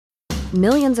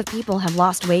Millions of people have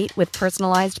lost weight with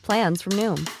personalized plans from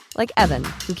Noom. Like Evan,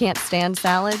 who can't stand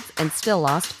salads and still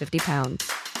lost 50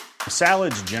 pounds.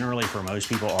 Salads generally for most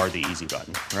people are the easy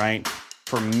button, right?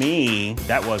 For me,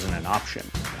 that wasn't an option.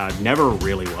 I never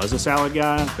really was a salad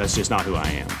guy. That's just not who I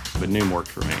am. But Noom worked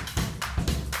for me.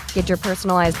 Get your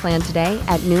personalized plan today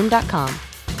at Noom.com.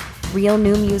 Real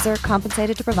Noom user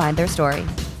compensated to provide their story.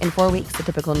 In 4 weeks, the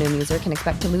typical Noom user can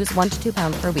expect to lose 1 to 2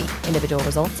 pounds per week. Individual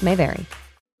results may vary.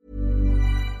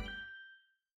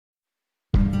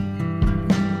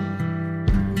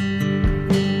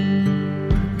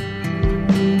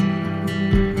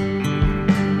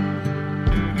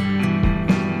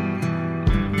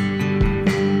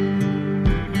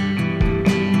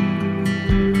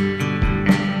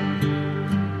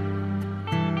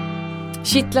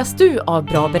 Kittlas du av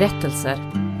bra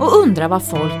berättelser och undrar vad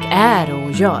folk är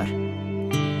och gör?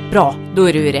 Bra, då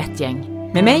är du i rätt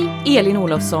gäng. Med mig, Elin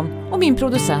Olofsson, och min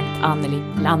producent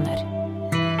Anneli Lanner.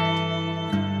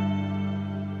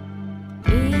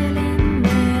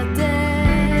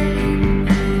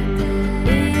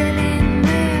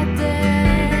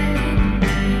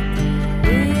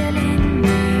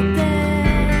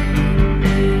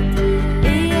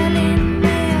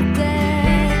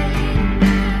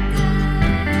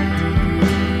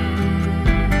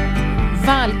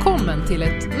 Välkommen till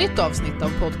ett nytt avsnitt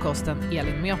av podcasten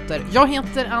Elin möter. Jag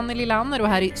heter Anneli Lanner och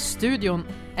här i studion,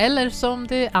 eller som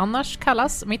det annars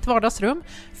kallas, mitt vardagsrum,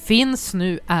 finns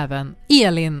nu även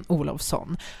Elin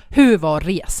Olofsson. Hur var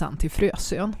resan till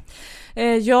Frösön?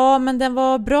 Ja, men den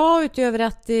var bra utöver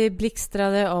att det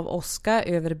blixtrade av åska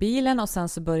över bilen och sen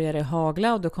så började det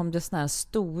hagla och då kom det såna här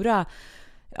stora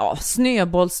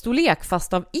snöbollstorlek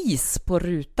fast av is på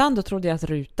rutan. Då trodde jag att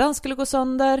rutan skulle gå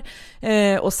sönder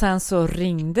och sen så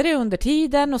ringde det under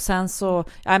tiden och sen så,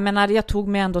 jag tog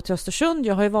mig ändå till Östersund.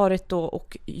 Jag har ju varit då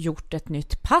och gjort ett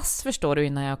nytt pass, förstår du,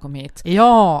 innan jag kom hit.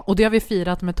 Ja, och det har vi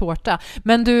firat med tårta.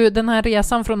 Men du, den här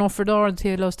resan från Offerdal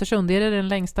till Östersund, är det den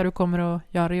längsta du kommer att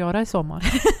göra i sommar?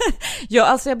 Ja,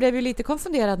 alltså jag blev ju lite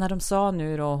konfunderad när de sa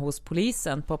nu då hos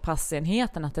polisen på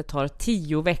passenheten att det tar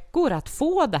 10 veckor att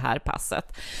få det här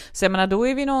passet. Så jag menar, då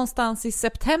är vi någonstans i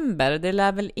september. Det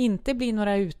lär väl inte bli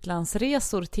några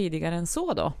utlandsresor tidigare än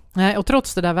så då. Nej, och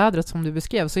trots det där vädret som du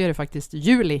beskrev så är det faktiskt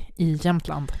juli i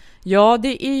Jämtland. Ja,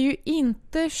 det är ju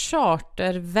inte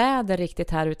charterväder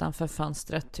riktigt här utanför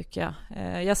fönstret tycker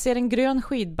jag. Jag ser en grön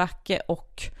skidbacke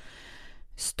och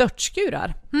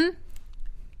störtskurar.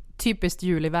 Typiskt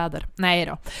juliväder. Nej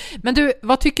då. Men du,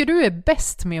 vad tycker du är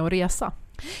bäst med att resa?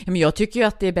 Ja, men jag tycker ju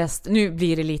att det är bäst, nu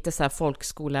blir det lite så här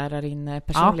folkskollärare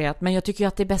personlighet, men jag tycker ju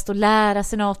att det är bäst att lära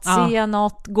sig något, se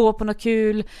något, gå på något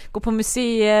kul, gå på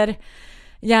museer,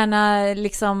 gärna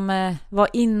liksom vara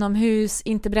inomhus,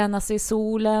 inte bränna sig i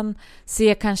solen,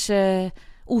 se kanske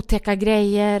otäcka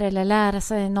grejer eller lära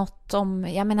sig något om,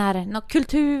 något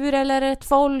kultur eller ett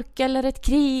folk eller ett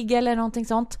krig eller någonting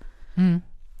sånt.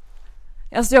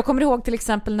 Alltså jag kommer ihåg till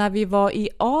exempel när vi var i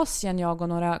Asien, jag och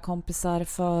några kompisar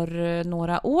för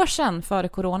några år sedan, före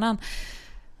coronan,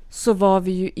 så var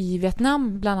vi ju i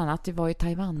Vietnam bland annat, det var i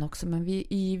Taiwan också, men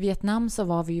i Vietnam så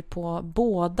var vi ju på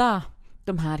båda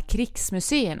de här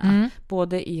krigsmuseerna,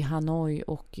 både i Hanoi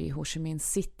och i Ho Chi Minh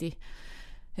City.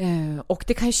 Och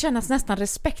det kan ju kännas nästan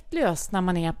respektlöst när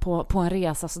man är på en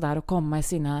resa sådär och komma i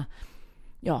sina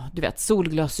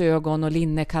solglasögon och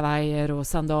linnekavajer och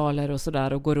sandaler och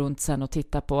sådär och gå runt sen och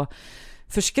titta på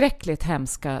förskräckligt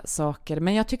hemska saker.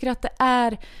 Men jag tycker att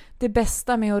det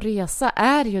bästa med att resa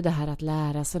är ju det här att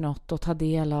lära sig något och ta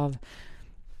del av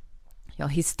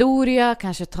historia,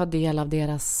 kanske ta del av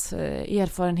deras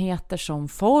erfarenheter som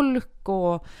folk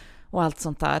och allt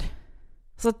sånt där.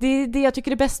 Så det är det jag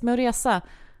tycker är bäst med att resa.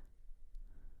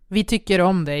 Vi tycker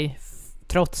om dig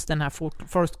trots den här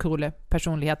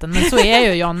folkskolepersonligheten. Men så är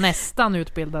ju jag nästan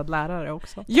utbildad lärare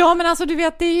också. Ja, men alltså du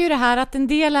vet, det är ju det här att en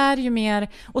del är ju mer,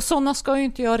 och sådana ska ju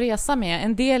inte jag resa med.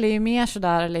 En del är ju mer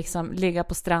sådär liksom ligga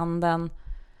på stranden,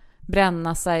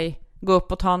 bränna sig, gå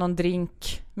upp och ta någon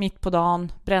drink mitt på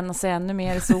dagen, bränna sig ännu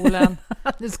mer i solen.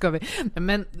 Det ska vi.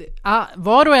 Men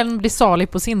var och en blir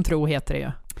salig på sin tro, heter det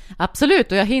ju.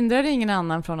 Absolut, och jag hindrar ingen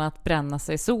annan från att bränna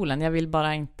sig i solen. Jag vill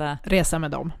bara inte resa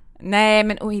med dem. Nej,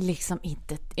 men liksom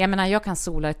inte. Jag kan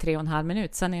sola i 3,5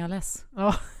 minuter, sen är jag less.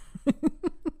 Ja.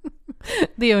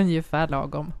 Det är ungefär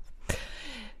lagom.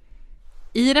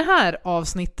 I det här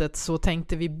avsnittet så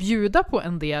tänkte vi bjuda på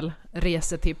en del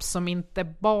resetips som inte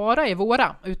bara är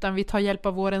våra, utan vi tar hjälp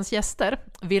av vårens gäster.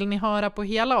 Vill ni höra på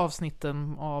hela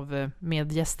avsnitten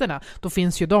med gästerna, då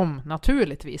finns ju de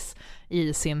naturligtvis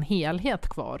i sin helhet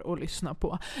kvar att lyssna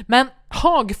på. Men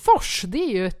Hagfors, det är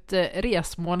ju ett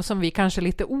resmål som vi kanske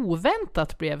lite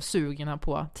oväntat blev sugna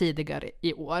på tidigare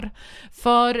i år.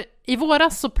 För i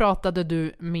våras så pratade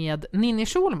du med Ninni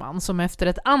Schulman som efter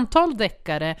ett antal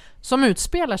deckare som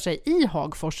utspelar sig i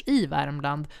Hagfors i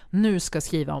Värmland nu ska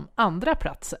skriva om andra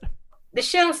platser.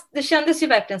 Det kändes ju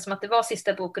verkligen som att det var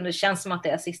sista boken, och det känns som att det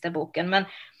är sista boken. Men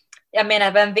jag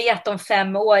menar, vem vet om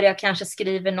 5 år, jag kanske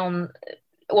skriver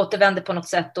återvänder på något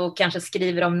sätt och kanske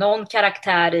skriver om någon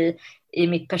karaktär i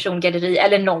mitt persongalleri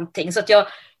eller någonting. Så att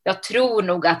jag tror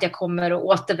nog att jag kommer att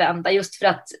återvända, just för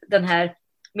att den här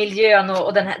miljön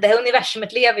och det här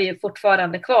universumet lever ju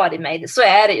fortfarande kvar i mig. Så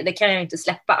är det ju, det kan jag ju inte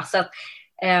släppa. Så att,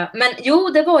 men jo,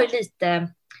 det var ju lite,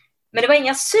 men det var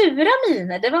inga sura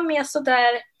miner, det var mer så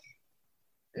där,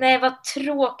 nej, vad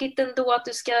tråkigt ändå att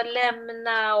du ska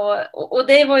lämna, och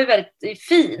det var ju väldigt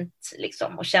fint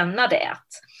liksom att känna det,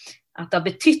 att det har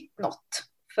betytt något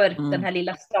för den här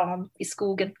lilla stan i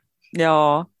skogen.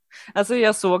 Ja, alltså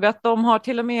jag såg att de har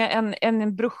till och med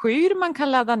en broschyr man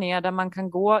kan ladda ner där man kan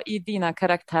gå i dina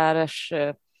karaktärers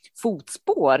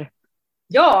fotspår.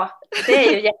 Ja, det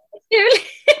är ju jättekul.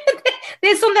 Det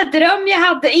är en sån där dröm jag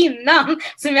hade innan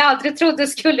som jag aldrig trodde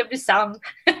skulle bli sann.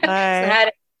 Nej. Så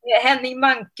här Henning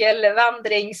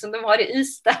Mankel-vandring som de har i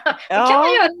Ystad. Ja. Det kan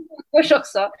man göra i Hagfors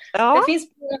också. Ja. Det finns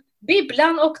på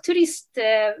Bibblan och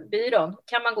turistbyrån.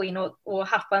 Kan man gå in och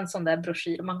haffa en sån där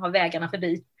broschyr om man har vägarna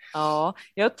förbi. Ja,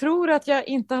 jag tror att jag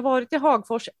inte har varit i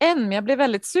Hagfors än, men jag blev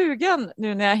väldigt sugen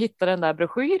nu när jag hittade den där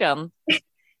broschyren.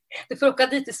 Du får åka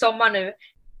dit i sommar nu.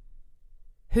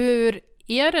 Hur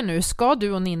är det nu? Ska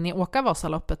du och Ninni åka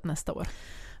Vasaloppet nästa år?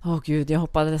 Gud, jag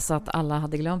hoppades att alla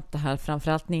hade glömt det här,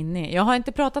 framförallt Ninni. Jag har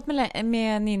inte pratat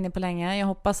med Ninni på länge. Jag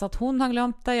hoppas att hon har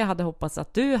glömt det. Jag hade hoppats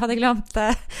att du hade glömt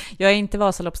det. Jag är inte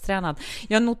Vasaloppstränad.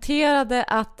 Jag noterade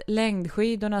att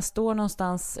längdskidorna står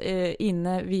någonstans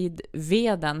inne vid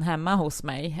veden hemma hos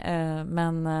mig.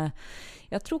 Men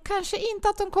jag tror kanske inte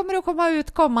att de kommer att komma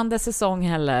ut kommande säsong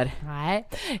heller. Nej.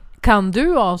 Kan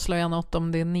du avslöja något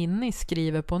om det Ninni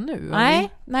skriver på nu?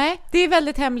 Nej, det är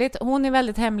väldigt hemligt. Hon är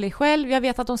väldigt hemlig själv. Jag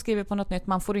vet att hon skriver på något nytt.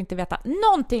 Man får inte veta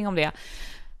någonting om det.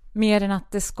 Mer än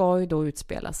att det ska ju då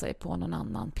utspela sig på någon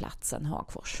annan plats än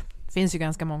Hagfors. Det finns ju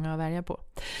ganska många att välja på.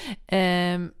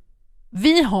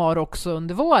 Vi har också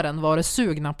under våren varit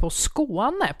sugna på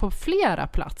Skåne på flera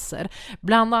platser.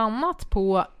 Bland annat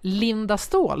på Linda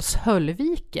Ståhls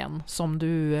Höllviken som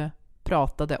du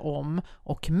pratade om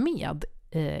och med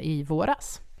i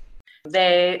våras. Det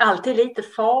är alltid lite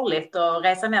farligt att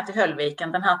resa ner till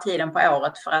Höllviken den här tiden på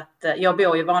året, för att jag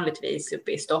bor ju vanligtvis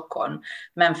uppe i Stockholm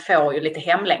men får ju lite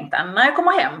hemlängtan när jag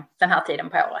kommer hem den här tiden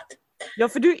på året. Ja,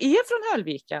 för du är från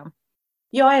Höllviken.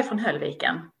 Jag är från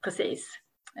Höllviken, precis.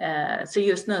 Så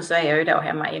just nu så är jag ju då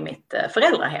hemma i mitt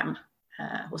föräldrahem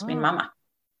hos min mamma.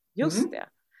 Just det.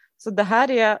 Så det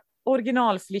här är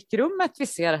originalflickrummet vi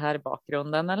ser här i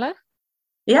bakgrunden, eller?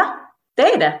 Ja,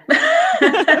 det är det.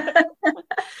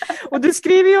 Och du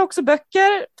skriver ju också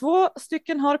böcker. 2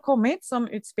 stycken har kommit som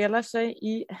utspelar sig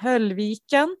i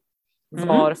Höllviken.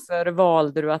 Varför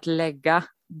valde du att lägga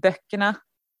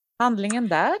handlingen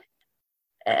där?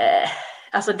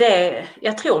 Alltså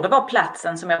jag tror det var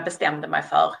platsen som jag bestämde mig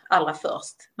för allra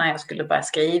först när jag skulle börja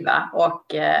skriva. Och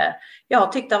jag har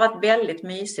tyckt det har varit väldigt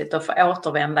mysigt att få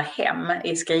återvända hem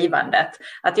i skrivandet.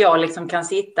 Att jag liksom kan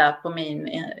sitta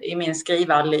i min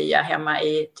skrivarlya hemma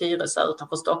i Tyresö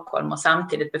utanför Stockholm och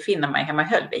samtidigt befinna mig hemma i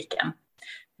Höllviken.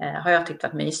 Har jag tyckt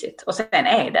varit mysigt. Och sen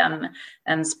är det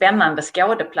en spännande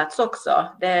skådeplats också.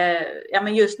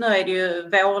 Men just nu är det ju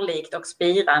vårlikt och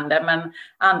spirande, men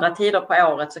andra tider på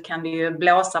året så kan det ju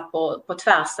blåsa på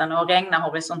tvärsen och regna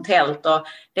horisontellt, och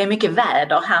det är mycket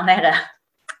väder här nere.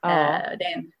 Ja. Det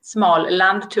är en smal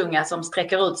landtunga som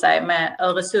sträcker ut sig med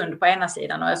Öresund på ena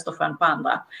sidan och Östersjön på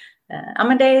andra.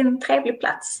 Men det är en trevlig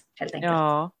plats helt enkelt.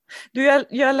 Ja.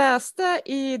 Jag läste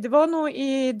det var nog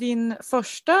i din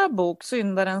första bok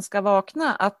Syndaren ska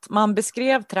vakna, att man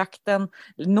beskrev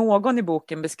någon i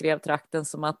boken beskrev trakten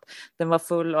som att den var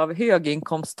full av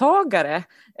höginkomsttagare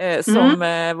som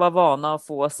var vana att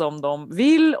få som de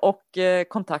vill och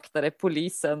kontaktade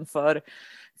polisen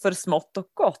för smått och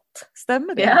gott.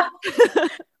 Stämmer det? Ja.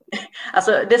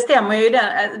 Alltså det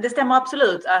stämmer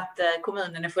absolut att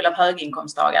kommunen är full av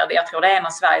höginkomsttagare. Jag tror det är en av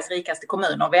Sveriges rikaste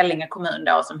kommuner, Vellinge kommun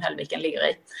då, som Höllviken ligger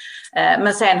i.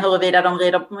 Men sen huruvida de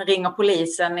ringer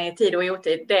polisen i tid och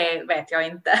otid, det vet jag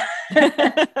inte.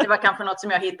 Det var kanske något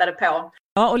som jag hittade på.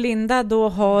 Ja, och Linda då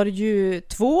har ju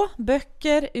 2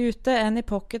 böcker ute, en i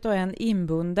pocket och en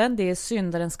inbunden. Det är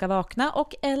Syndaren ska vakna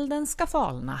och Elden ska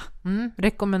falna.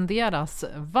 Rekommenderas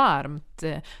varmt.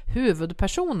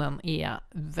 Huvudpersonen är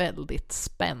väldigt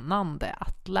spännande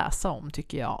att läsa om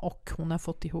tycker jag, och hon har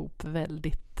fått ihop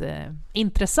väldigt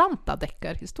intressanta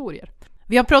deckarhistorier.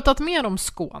 Vi har pratat mer om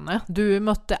Skåne. Du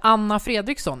mötte Anna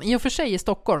Fredriksson, i och för sig i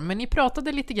Stockholm, men ni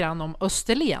pratade lite grann om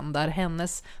Österlen, där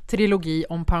hennes trilogi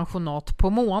om pensionat på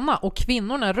Mona och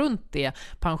kvinnorna runt det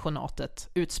pensionatet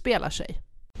utspelar sig.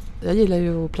 Jag gillar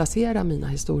ju att placera mina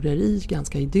historier i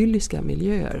ganska idylliska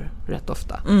miljöer rätt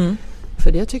ofta.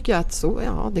 För det tycker jag att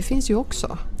det finns ju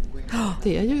också.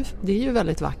 Det är ju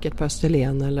väldigt vackert på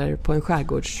Österlen eller på en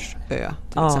skärgårdsö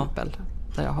till exempel,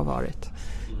 där jag har varit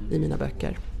i mina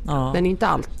böcker. Ja. Men inte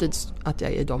alltid att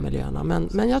jag är i de miljöerna.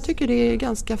 Men jag tycker det är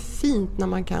ganska fint när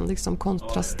man kan liksom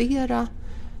kontrastera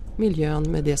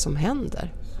miljön med det som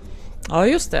händer. Ja,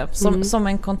 just det. Som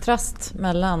en kontrast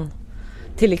mellan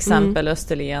till exempel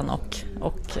Österlen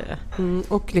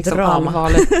och liksom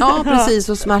allvaret. Ja, precis.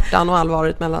 Och smärtan och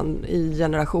allvaret mellan i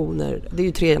generationer. Det är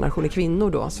ju 3 generationer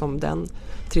kvinnor då som den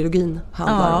trilogin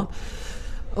handlar om.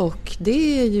 Och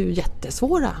det är ju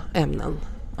jättesvåra ämnen.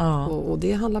 Ja. Och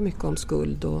det handlar mycket om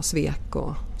skuld och svek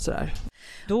och sådär.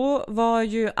 Då var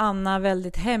ju Anna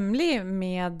väldigt hemlig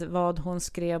med vad hon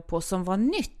skrev på som var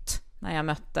nytt när jag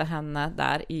mötte henne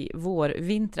där i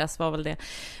vårvintras var väl det.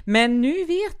 Men nu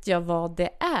vet jag vad det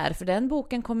är, för den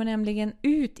boken kommer nämligen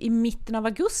ut i mitten av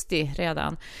augusti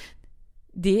redan.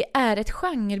 Det är ett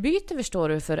genrebyte, förstår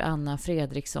du, för Anna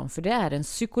Fredriksson, för det är en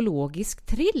psykologisk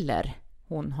thriller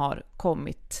hon har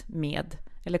kommit med.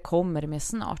 Eller kommer med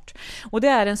snart. Och det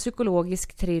är en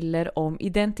psykologisk thriller om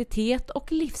identitet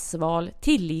och livsval,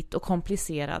 tillit och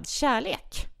komplicerad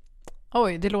kärlek.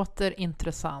 Oj, det låter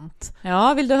intressant.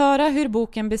 Ja, vill du höra hur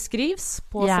boken beskrivs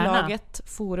på förlaget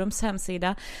Forums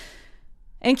hemsida?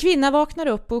 En kvinna vaknar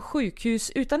upp på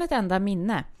sjukhus utan ett enda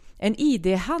minne. En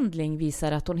ID-handling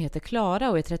visar att hon heter Klara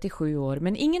och är 37 år,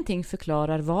 men ingenting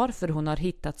förklarar varför hon har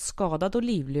hittats skadad och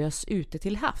livlös ute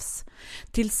till havs.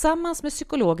 Tillsammans med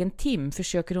psykologen Tim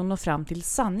försöker hon nå fram till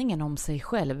sanningen om sig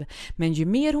själv, men ju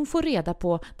mer hon får reda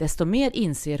på, desto mer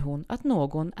inser hon att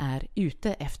någon är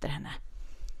ute efter henne.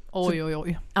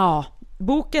 Oj. Ja,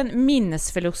 boken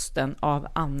Minnesförlusten av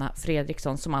Anna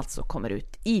Fredriksson som alltså kommer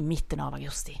ut i mitten av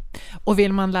augusti. Och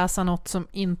vill man läsa något som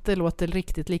inte låter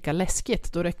riktigt lika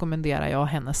läskigt, då rekommenderar jag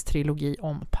hennes trilogi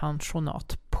om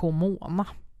pensionat på Mona.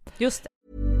 Just det.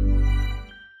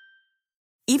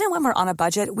 Even when we're on a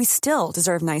budget, we still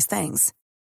deserve nice things.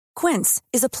 Quince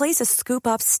is a place to scoop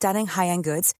up stunning high-end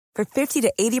goods for 50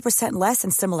 to 80% less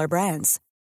than similar brands.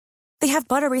 They have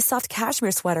buttery soft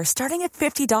cashmere sweaters starting at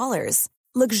 $50,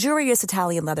 luxurious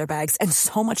Italian leather bags, and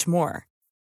so much more.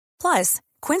 Plus,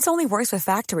 Quince only works with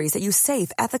factories that use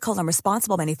safe, ethical, and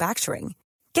responsible manufacturing.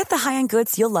 Get the high-end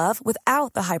goods you'll love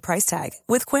without the high price tag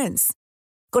with Quince.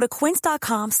 Go to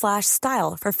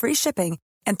quince.com/style for free shipping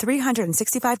and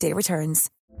 365-day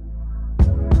returns.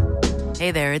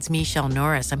 Hey there, it's Michelle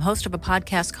Norris. I'm host of a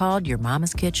podcast called Your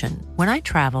Mama's Kitchen. When I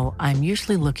travel, I'm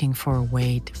usually looking for a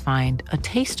way to find a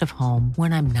taste of home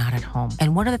when I'm not at home.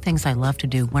 And one of the things I love to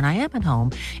do when I am at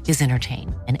home is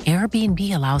entertain. And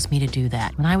Airbnb allows me to do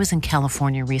that. When I was in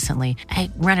California recently, I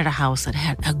rented a house that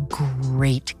had a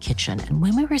great kitchen. And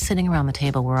when we were sitting around the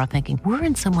table, we were all thinking, we're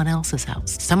in someone else's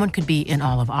house. Someone could be in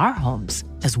all of our homes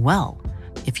as well.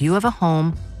 If you have a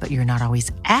home, but you're not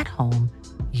always at home,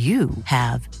 you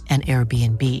have an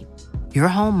Airbnb. Your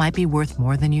home might be worth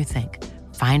more than you think.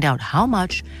 Find out how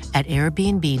much at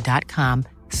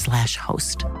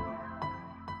airbnb.com/host.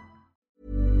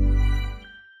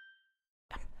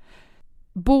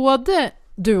 Både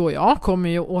du och jag kommer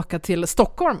ju åka till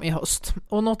Stockholm i höst.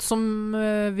 Och något som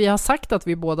vi har sagt att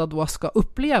vi båda då ska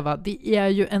uppleva, det är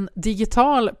ju en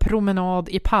digital promenad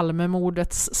i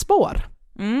Palmemordets spår.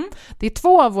 Det är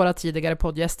 2 av våra tidigare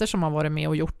poddgäster som har varit med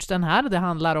och gjort den här. Det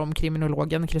handlar om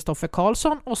kriminologen Kristoffer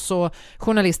Karlsson och så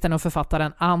journalisten och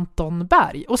författaren Anton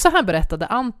Berg. Och så här berättade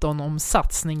Anton om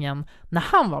satsningen när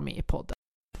han var med i podden.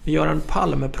 Vi gör en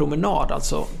Palmepromenad,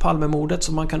 alltså Palmemordet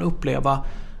som man kan uppleva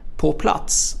på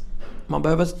plats. Man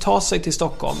behöver ta sig till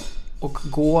Stockholm och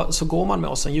går man med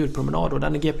oss en ljudpromenad och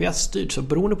den är GPS-styrd, så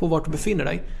beroende på vart du befinner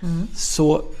dig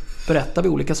så berättar vi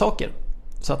olika saker.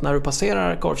 Så att när du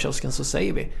passerar korvkiosken så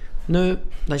säger vi nu,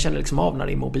 den känner liksom av när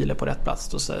din mobil är på rätt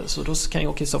plats. Så då kan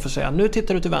jag och Kristoffer säga, nu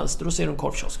tittar du till vänster, då ser du en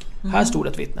korvkiosk. Här står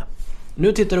ett vittne.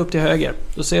 Nu tittar du upp till höger,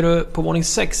 då ser du på våning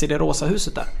 6 i det rosa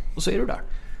huset där. Och så är du där.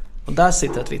 Och där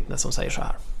sitter ett vittne som säger så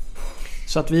här.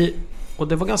 Så att och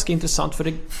det var ganska intressant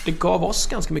för det gav oss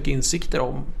ganska mycket insikter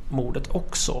om mordet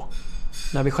också.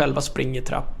 när vi själva springer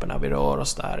trappor, när vi rör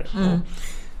oss där.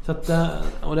 Så att,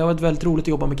 och det har varit väldigt roligt att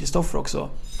jobba med Kristoffer också.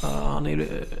 Han är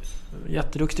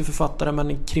jätteduktig författare, men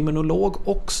en kriminolog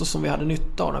också som vi hade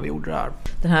nytta av när vi gjorde det här.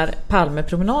 Den här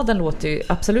Palmepromenaden låter ju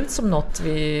absolut som något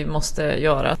vi måste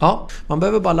göra. Ja, man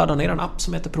behöver bara ladda ner en app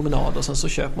som heter Promenad och sen så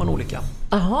köper man olika.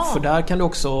 Aha. För där kan du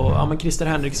också, Christer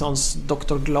Henrikssons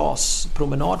Dr. Glas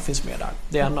promenad finns med där.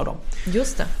 Det är en av dem.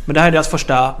 Just det. Men det här är deras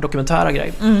första dokumentära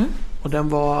grej. Och den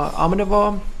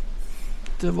var,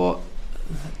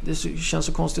 det känns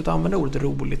så konstigt att använda ordet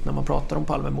roligt när man pratar om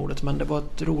Palmemordet, men det var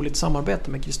ett roligt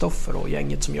samarbete med Kristoffer och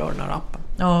gänget som gör den här appen.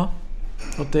 Ja.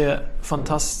 Och det är ett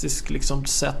fantastiskt liksom,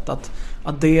 sätt att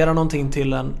addera någonting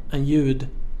till en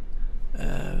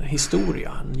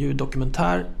ljudhistoria, en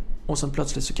ljuddokumentär, och sen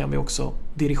plötsligt så kan vi också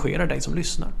dirigera dig som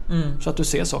lyssnar så att du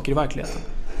ser saker i verkligheten.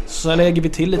 Så lägger vi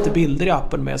till lite bilder i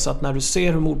appen med, så att när du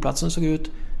ser hur mordplatsen såg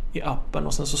ut i appen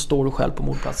och sen så står du själv på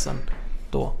mordplatsen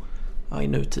då, i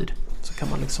nutid, så kan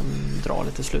man liksom dra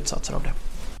lite slutsatser av det.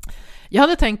 Jag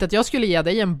hade tänkt att jag skulle ge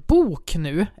dig en bok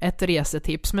nu, ett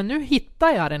resetips, men nu hittar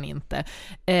jag den inte.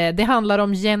 Det handlar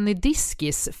om Jenny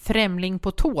Diskis Främling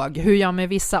på tåg, hur jag med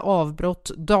vissa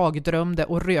avbrott dagdrömde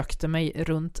och rökte mig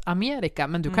runt Amerika.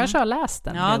 Men du kanske har läst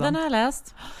den redan? Den har jag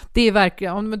läst. Det är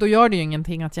verkligen, men då gör det ju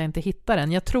ingenting att jag inte hittar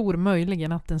den. Jag tror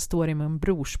möjligen att den står i min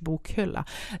brors bokhylla.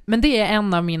 Men det är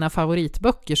en av mina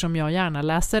favoritböcker som jag gärna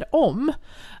läser om.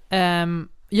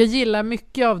 Jag gillar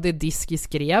mycket av det Diski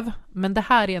skrev, men det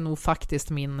här är nog faktiskt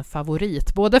min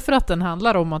favorit. Både för att den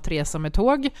handlar om att resa med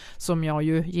tåg, som jag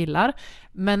ju gillar,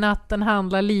 men att den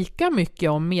handlar lika mycket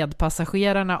om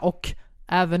medpassagerarna och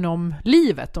även om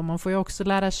livet. Och man får ju också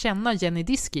lära känna Jenny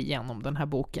Diski genom den här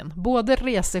boken. Både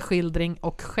reseskildring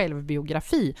och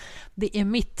självbiografi. Det är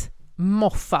mitt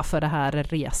moffa för det här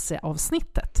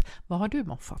reseavsnittet. Vad har du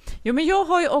moffat? Jo, men jag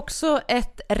har ju också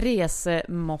ett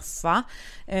resemoffa.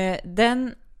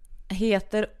 Den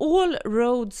heter All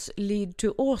Roads Lead to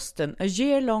Austen, A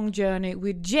Year-Long Journey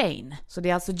with Jane. Så det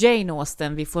är alltså Jane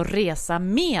Austen vi får resa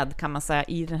med, kan man säga,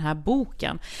 i den här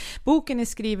boken. Boken är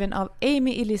skriven av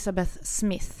Amy Elizabeth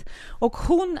Smith. Och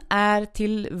hon är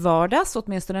till vardags,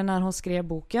 åtminstone när hon skrev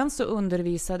boken, så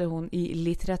undervisade hon i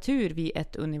litteratur vid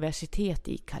ett universitet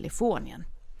i Kalifornien.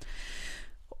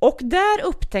 Och där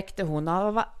upptäckte hon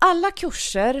av alla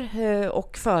kurser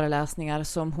och föreläsningar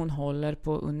som hon håller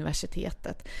på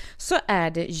universitetet, så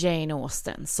är det Jane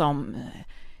Austen som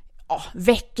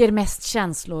väcker mest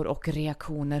känslor och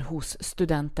reaktioner hos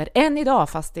studenter än idag,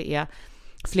 fast det är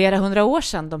flera hundra år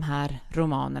sedan de här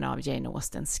romanerna av Jane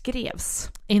Austen skrevs.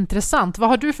 Intressant. Vad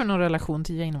har du för någon relation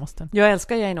till Jane Austen? Jag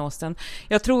älskar Jane Austen.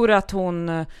 Jag tror att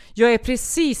jag är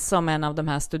precis som en av de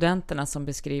här studenterna som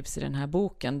beskrivs i den här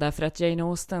boken. Därför att Jane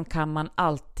Austen kan man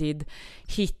alltid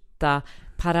hitta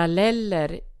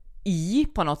paralleller i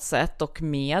på något sätt och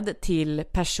med till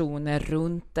personer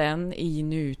runt den i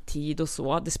nutid och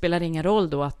så. Det spelar ingen roll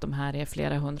då att de här är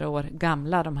flera hundra år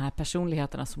gamla, de här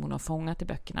personligheterna som hon har fångat i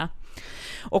böckerna.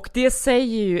 Och det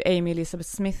säger ju Amy Elizabeth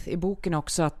Smith i boken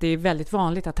också, att det är väldigt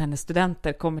vanligt att hennes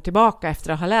studenter kommer tillbaka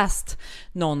efter att ha läst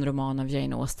någon roman av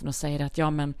Jane Austen och säger att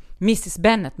ja, men Mrs.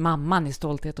 Bennet, mamman i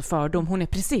Stolthet och fördom, hon är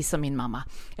precis som min mamma.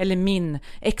 Eller min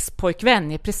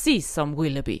ex-pojkvän är precis som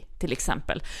Willoughby till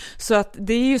exempel. Så att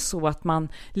det är ju så att man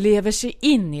lever sig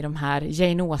in i de här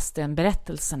Jane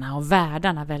Austen-berättelserna och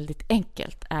världarna väldigt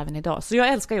enkelt även idag. Så jag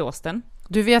älskar ju Austen.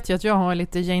 Du vet ju att jag har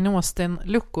lite Jane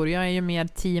Austen-luckor. Jag är ju mer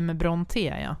team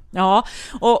Brontë, ja. Ja,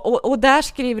 och där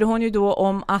skriver hon ju då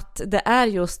om att det är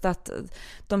just att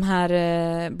de här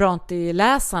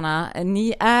Brontë-läsarna,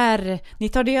 ni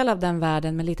tar del av den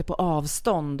världen men lite på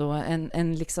avstånd, och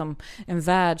en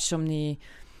värld som ni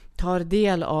tar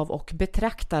del av och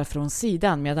betraktar från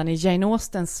sidan, medan i Jane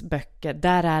Austens böcker,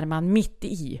 där är man mitt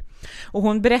i. Och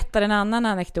hon berättar en annan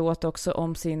anekdot också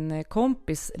om sin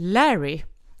kompis Larry,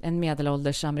 en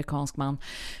medelålders amerikansk man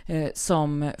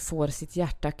som får sitt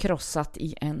hjärta krossat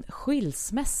i en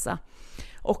skilsmässa.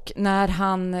 Och när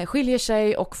han skiljer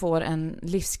sig och får en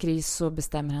livskris så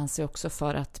bestämmer han sig också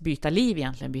för att byta liv,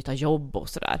 egentligen byta jobb och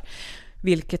sådär.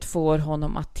 Vilket får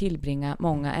honom att tillbringa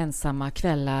många ensamma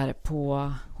kvällar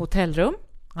på hotellrum.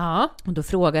 Ja. Och då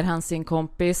frågar han sin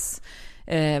kompis,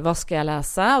 vad ska jag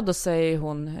läsa? Och då säger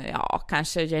hon,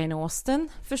 kanske Jane Austen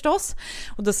förstås.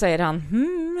 Och då säger han,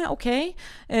 okej.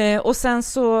 Och sen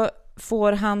så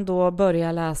får han då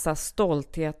börja läsa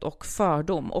Stolthet och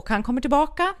fördom. Och han kommer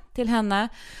tillbaka till henne.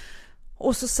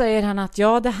 Och så säger han att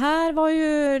det här var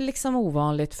ju liksom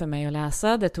ovanligt för mig att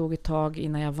läsa. Det tog ett tag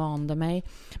innan jag vande mig.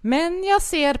 Men jag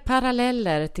ser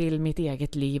paralleller till mitt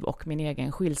eget liv och min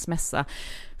egen skilsmässa.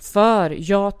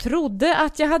 För jag trodde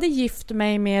att jag hade gift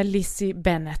mig med Lizzie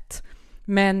Bennet.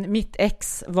 Men mitt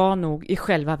ex var nog i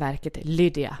själva verket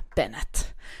Lydia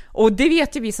Bennet. Och det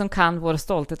vet ju vi som kan vår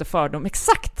stolthet och fördom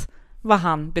exakt vad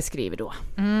han beskriver då.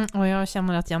 Och jag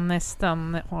känner att jag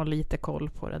nästan har lite koll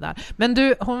på det där. Men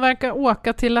du, hon verkar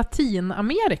åka till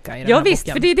Latinamerika i den här visst,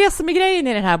 boken. för det är det som är grejen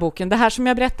i den här boken. Det här som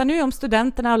jag berättar nu om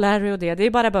studenterna och Larry och det är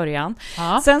bara början.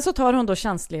 Ja. Sen så tar hon då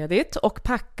tjänstledigt och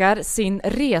packar sin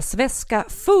resväska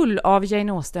full av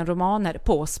Jane Austen-romaner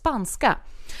på spanska.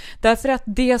 Därför att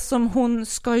det som hon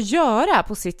ska göra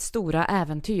på sitt stora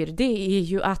äventyr, det är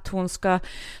ju att hon ska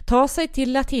ta sig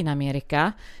till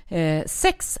Latinamerika,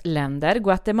 6 länder,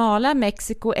 Guatemala,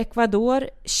 Mexiko, Ecuador,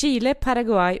 Chile,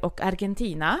 Paraguay och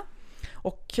Argentina,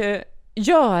 och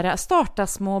starta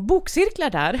små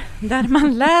bokcirklar där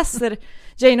man läser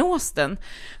Jane Austen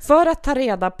för att ta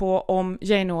reda på om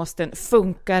Jane Austen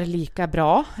funkar lika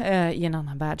bra i en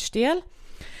annan världsdel.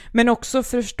 Men också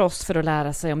förstås för att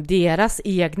lära sig om deras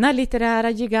egna litterära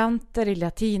giganter i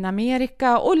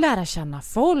Latinamerika och lära känna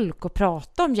folk och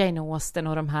prata om Jane Austen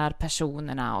och de här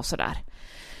personerna och sådär.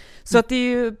 Så att det är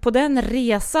ju på den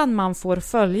resan man får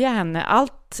följa henne.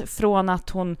 Allt från att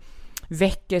hon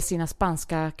väcker sina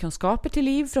spanska kunskaper till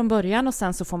liv från början, och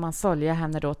sen så får man följa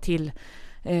henne då till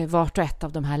vart och ett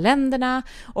av de här länderna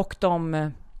och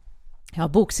de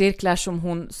bokcirklar som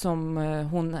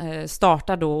hon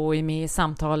startar då och är med i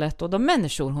samtalet och de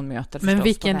människor hon möter förstås. Men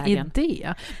vilken på vägen.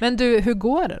 idé! Men du, hur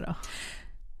går det då?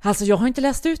 Alltså jag har inte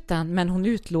läst ut den, men hon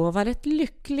utlovar ett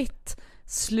lyckligt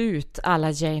slut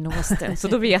alla Jane Austen. Så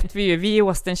då vet vi ju, vi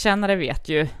Austen-kännare vet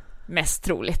ju mest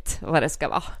troligt vad det ska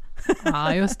vara.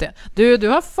 Ja, just det. Du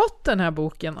har fått den här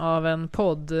boken av en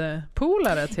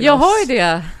poddpolare till jag oss. Har ju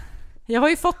det. Jag har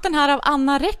ju fått den här av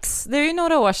Anna Rex. Det är ju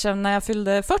några år sedan när jag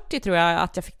fyllde 40 tror jag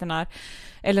att jag fick den här.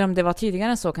 Eller om det var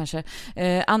tidigare än så kanske.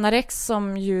 Anna Rex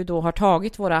som ju då har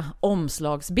tagit våra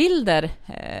omslagsbilder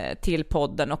till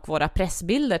podden och våra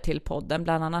pressbilder till podden.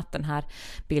 Bland annat den här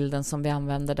bilden som vi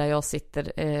använder där jag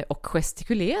sitter och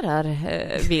gestikulerar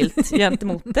vilt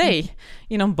gentemot dig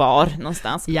i någon bar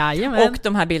någonstans. Jajamän. Och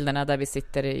de här bilderna där vi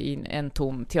sitter i en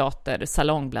tom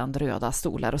teatersalong bland röda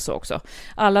stolar och så också.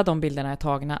 Alla de bilderna är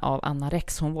tagna av Anna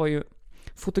Rex. Hon var ju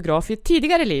fotograf i ett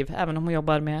tidigare liv, även om hon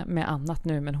jobbar med annat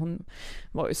nu, men hon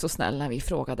var ju så snäll när vi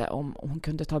frågade om hon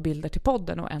kunde ta bilder till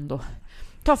podden och ändå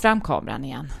ta fram kameran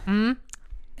igen.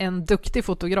 En duktig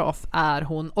fotograf är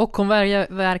hon, och hon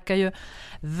verkar ju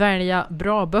välja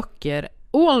bra böcker.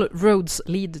 All Roads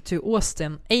Lead to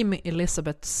Austen, Amy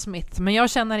Elizabeth Smith. Men jag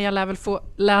känner att jag lär väl få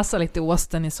läsa lite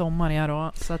Austen i sommar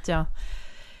då, så att jag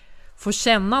får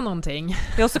känna någonting.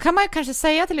 Ja, så kan man kanske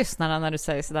säga till lyssnarna när du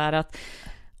säger sådär att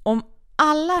om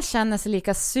alla känner sig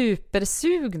lika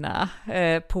supersugna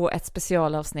på ett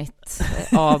specialavsnitt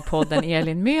av podden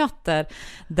Elin möter,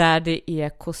 där det är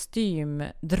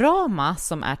kostymdrama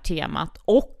som är temat,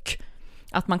 och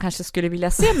att man kanske skulle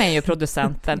vilja se mig och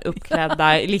producenten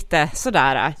uppklädda lite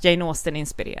sådär Jane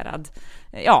Austen-inspirerad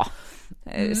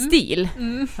stil.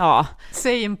 Ja.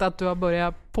 Säg inte att du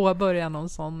har påbörja någon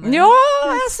sån. Ja,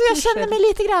 alltså jag känner mig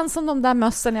lite grann som de där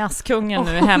mössen i Askungen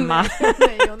nu hemma.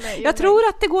 Nej, jag tror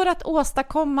att det går att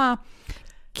åstadkomma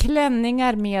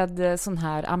klänningar med sån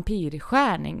här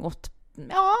ampirskärning åt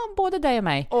både dig och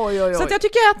mig. Oj. Så att jag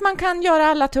tycker att man kan göra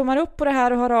alla tummar upp på det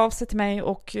här och höra av sig till mig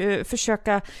och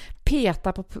försöka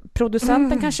peta på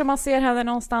producenten kanske, om man ser henne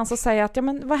någonstans, och säga att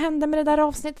men vad hände med det där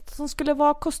avsnittet som skulle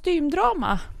vara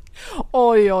kostymdrama?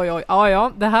 Oj.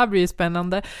 Ja, det här blir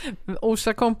spännande.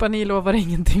 Orsa kompani lovar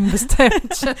ingenting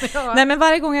bestämt. Nej, men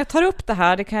varje gång jag tar upp det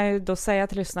här, det kan jag ju då säga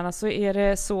till lyssnarna, så är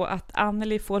det så att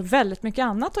Anneli får väldigt mycket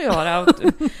annat att göra och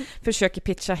försöker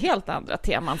pitcha helt andra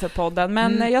teman för podden.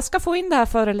 Men jag ska få in det här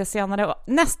förr eller senare, och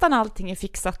nästan allting är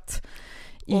fixat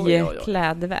i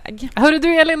klädväg. Hörru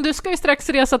du Elin, du ska ju strax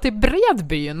resa till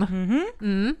Bredbyn.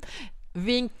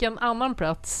 Vilken annan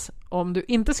plats, om du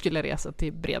inte skulle resa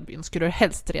till Bredbyn, skulle du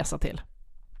helst resa till?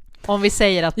 Om vi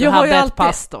säger att du hade ett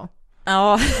pass då.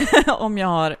 Ja, om jag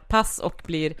har pass och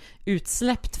blir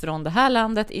utsläppt från det här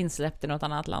landet, insläppt i något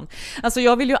annat land. Alltså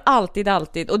jag vill ju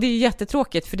alltid, och det är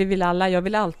jättetråkigt för det vill alla, jag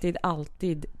vill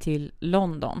alltid till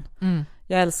London.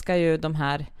 Jag älskar ju de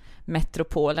här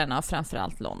metropolerna,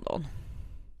 framförallt London.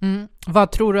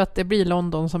 Vad tror du att det blir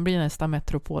London som blir nästa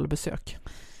metropolbesök?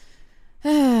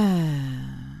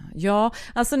 Ja,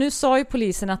 alltså nu sa ju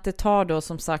polisen att det tar då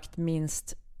som sagt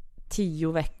minst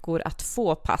 10 veckor att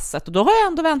få passet, och då har jag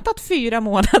ändå väntat 4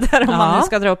 månader om man nu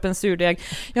ska dra upp en surdeg.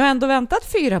 Jag har ändå väntat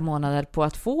 4 månader på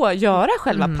att få göra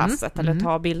själva passet eller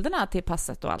ta bilderna till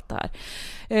passet och allt det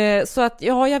här. Så att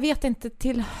jag vet inte,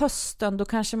 till hösten då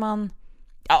kanske man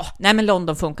men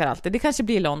London funkar alltid. Det kanske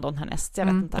blir London härnäst, jag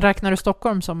vet inte. Räknar du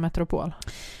Stockholm som metropol?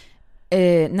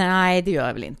 Nej, det gör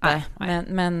jag väl inte.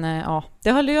 Men ja, det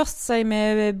har löst sig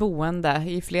med boende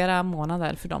i flera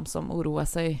månader för de som oroar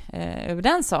sig över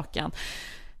den saken.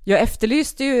 Jag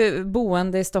efterlyste ju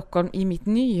boende i Stockholm i mitt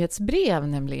nyhetsbrev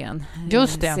nämligen.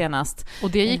 Just det. Senast.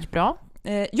 Och det gick bra?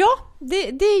 Ja,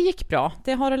 det gick bra.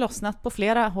 Det har lossnat på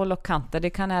flera håll och kanter. Det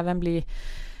kan även bli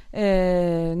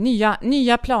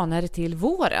nya planer till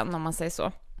våren, om man säger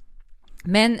så.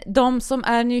 Men de som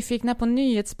är nyfikna på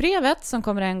nyhetsbrevet som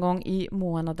kommer en gång i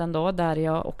månaden då, där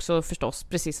jag också förstås,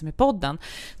 precis som i podden,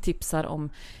 tipsar om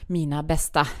mina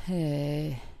bästa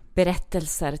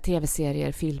berättelser,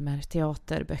 tv-serier, filmer,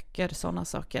 teater, böcker, sådana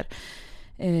saker.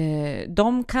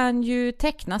 De kan ju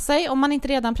teckna sig, om man inte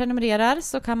redan prenumererar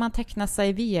så kan man teckna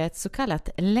sig via ett så kallat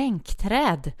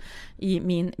länkträd i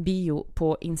min bio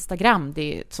på Instagram.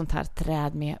 Det är ett sånt här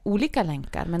träd med olika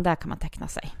länkar, men där kan man teckna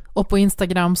sig. Och på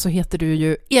Instagram så heter du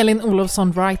ju Elin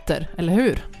Olofsson Writer, eller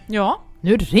hur? Ja.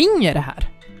 Nu ringer det här.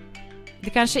 Det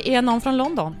kanske är någon från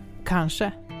London.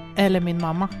 Kanske. Eller min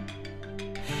mamma.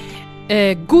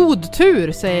 God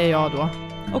tur, säger jag då.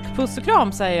 Och puss och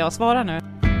kram, säger jag. Svara nu.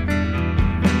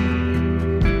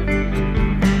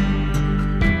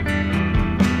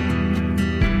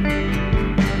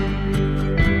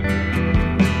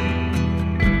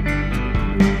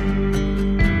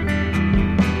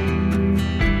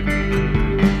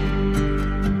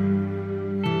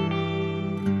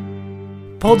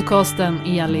 Podcasten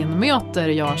Elin möter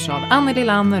görs av Anneli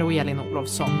Lanner och Elin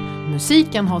Olofsson.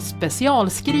 Musiken har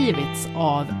specialskrivits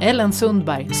av Ellen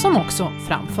Sundberg som också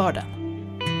framför den.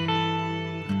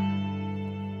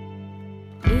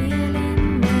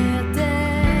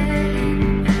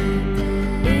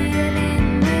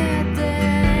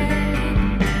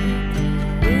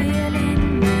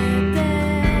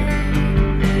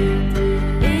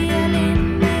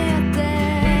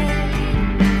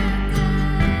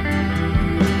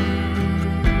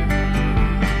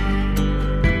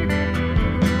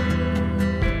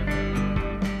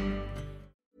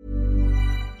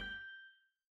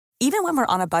 Even when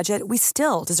we're on a budget, we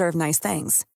still deserve nice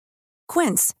things.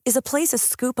 Quince is a place to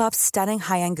scoop up stunning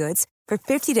high-end goods for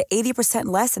 50 to 80%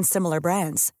 less than similar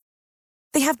brands.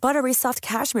 They have buttery soft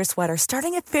cashmere sweaters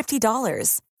starting at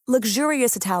 $50,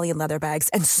 luxurious Italian leather bags,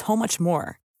 and so much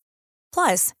more.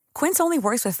 Plus, Quince only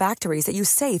works with factories that use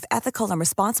safe, ethical, and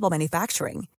responsible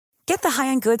manufacturing. Get the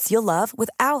high-end goods you'll love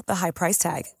without the high price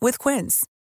tag with Quince.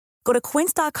 Go to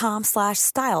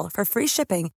quince.com/style for free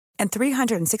shipping and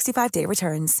 365-day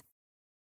returns.